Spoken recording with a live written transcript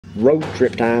road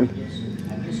trip time.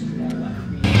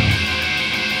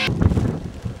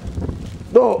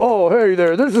 Oh, hey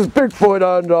there, this is Bigfoot,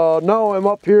 and now I'm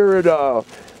up here at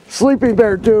Sleeping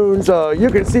Bear Dunes. You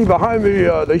can see behind me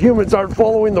the humans aren't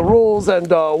following the rules and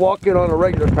walking on a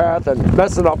regular path and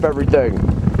messing up everything.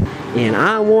 And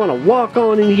I want to walk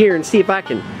on in here and see if I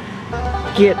can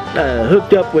get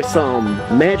hooked up with some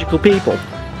magical people.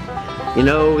 You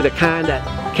know, the kind that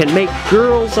can make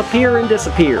girls appear and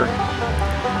disappear.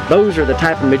 Those are the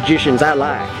type of magicians I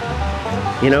like.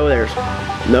 You know, there's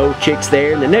no chicks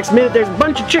there, and the next minute there's a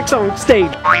bunch of chicks on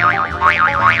stage.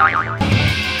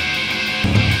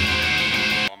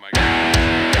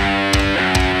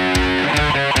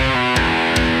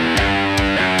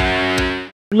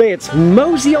 Let's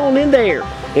mosey on in there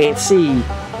and see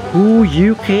who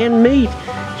you can meet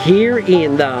here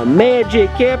in the magic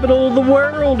capital of the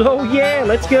world. Oh yeah,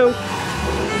 let's go.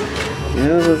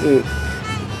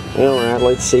 Alright,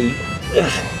 let's see.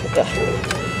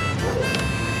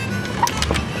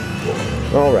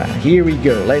 Alright, here we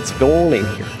go. Let's go on in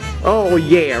here. Oh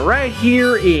yeah, right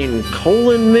here in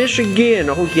Colon, Michigan.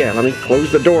 Oh yeah, let me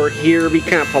close the door here, be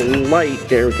kind of polite.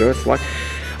 There we go. It's like,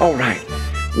 alright,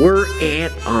 we're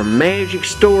at a magic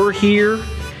store here,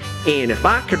 and if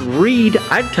I could read,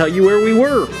 I'd tell you where we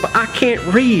were, but I can't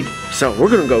read. So we're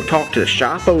gonna go talk to the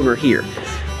shop owner here.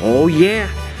 Oh yeah,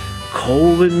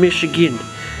 Colon, Michigan.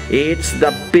 It's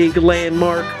the big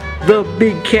landmark, the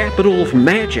big capital of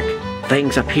magic.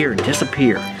 Things appear and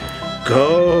disappear.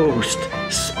 Ghosts,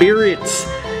 spirits,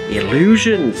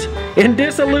 illusions, and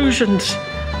disillusions.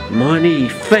 Money,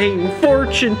 fame,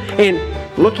 fortune, and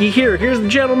looky here, here's the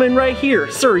gentleman right here.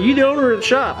 Sir, you the owner of the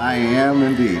shop? I am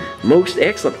indeed. Most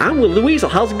excellent. I'm Willy Weasel.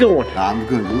 How's it going? I'm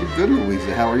good,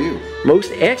 Louisa. How are you?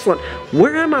 Most excellent.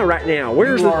 Where am I right now?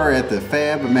 You are at the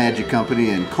Fab Magic Company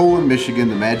in Colon, Michigan,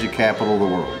 the magic capital of the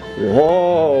world.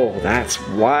 Whoa, that's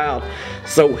wild.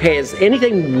 So has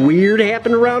anything weird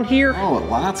happened around here? Oh,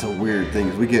 lots of weird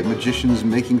things. We get magicians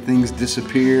making things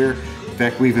disappear. In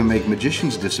fact, we even make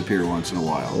magicians disappear once in a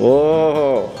while.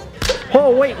 Whoa.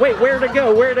 Oh, wait, where'd it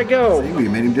go? Where'd it go? See, we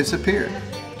made him disappear.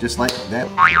 Just like that.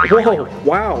 Whoa,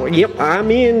 wow, yep,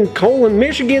 I'm in Colon,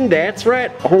 Michigan, that's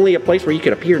right. Only a place where you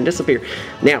can appear and disappear.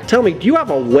 Now, tell me, do you have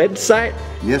a website?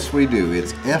 Yes, we do.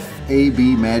 It's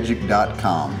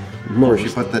fabmagic.com. Of course, you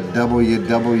put the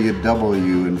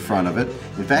www in front of it.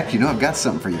 In fact, you know, I've got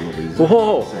something for you, Louisa.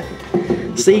 Whoa.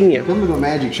 Seeing it. Come to a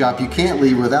magic shop, you can't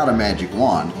leave without a magic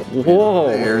wand. Whoa.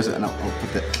 There's, and I'll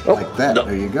put that like that. No.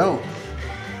 There you go.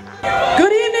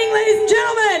 Good evening, ladies and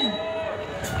gentlemen.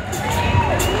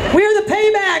 We are the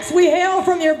Paybacks. We hail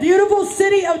from your beautiful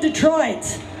city of Detroit,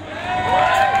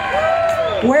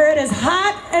 where it is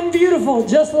hot and beautiful,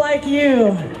 just like you.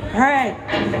 All right.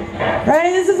 Ready?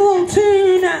 This is a little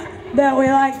tune that we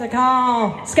like to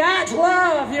call Scotch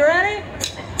Love. You ready?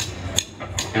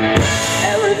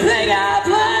 Everything I've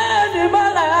learned in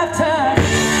my lifetime,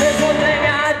 there's one thing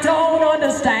I don't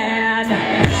understand.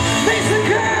 Makes a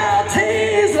girl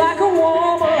tease like a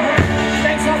woman,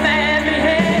 makes a man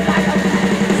behave like a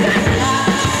Scotch Love.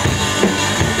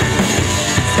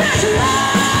 Scotch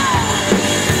Love.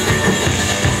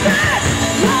 Scotch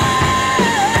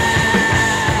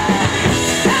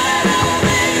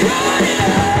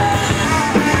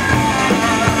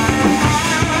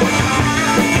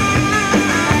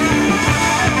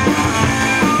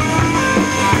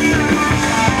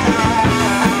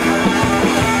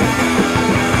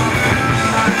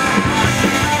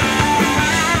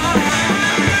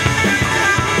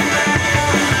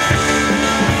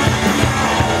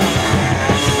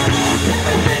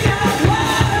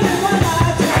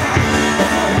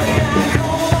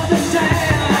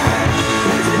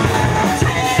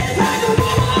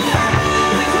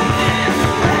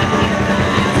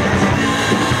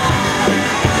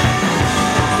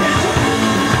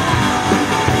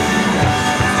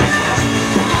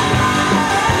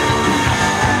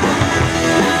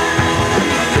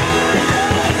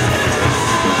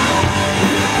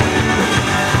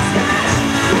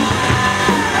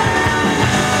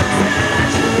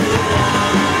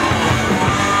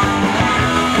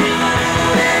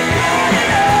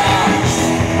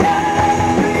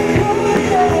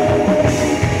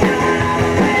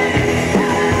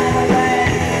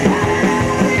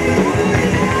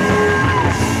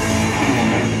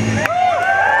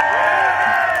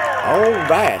All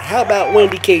right, how about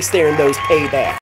Wendy Case there in those Paybacks?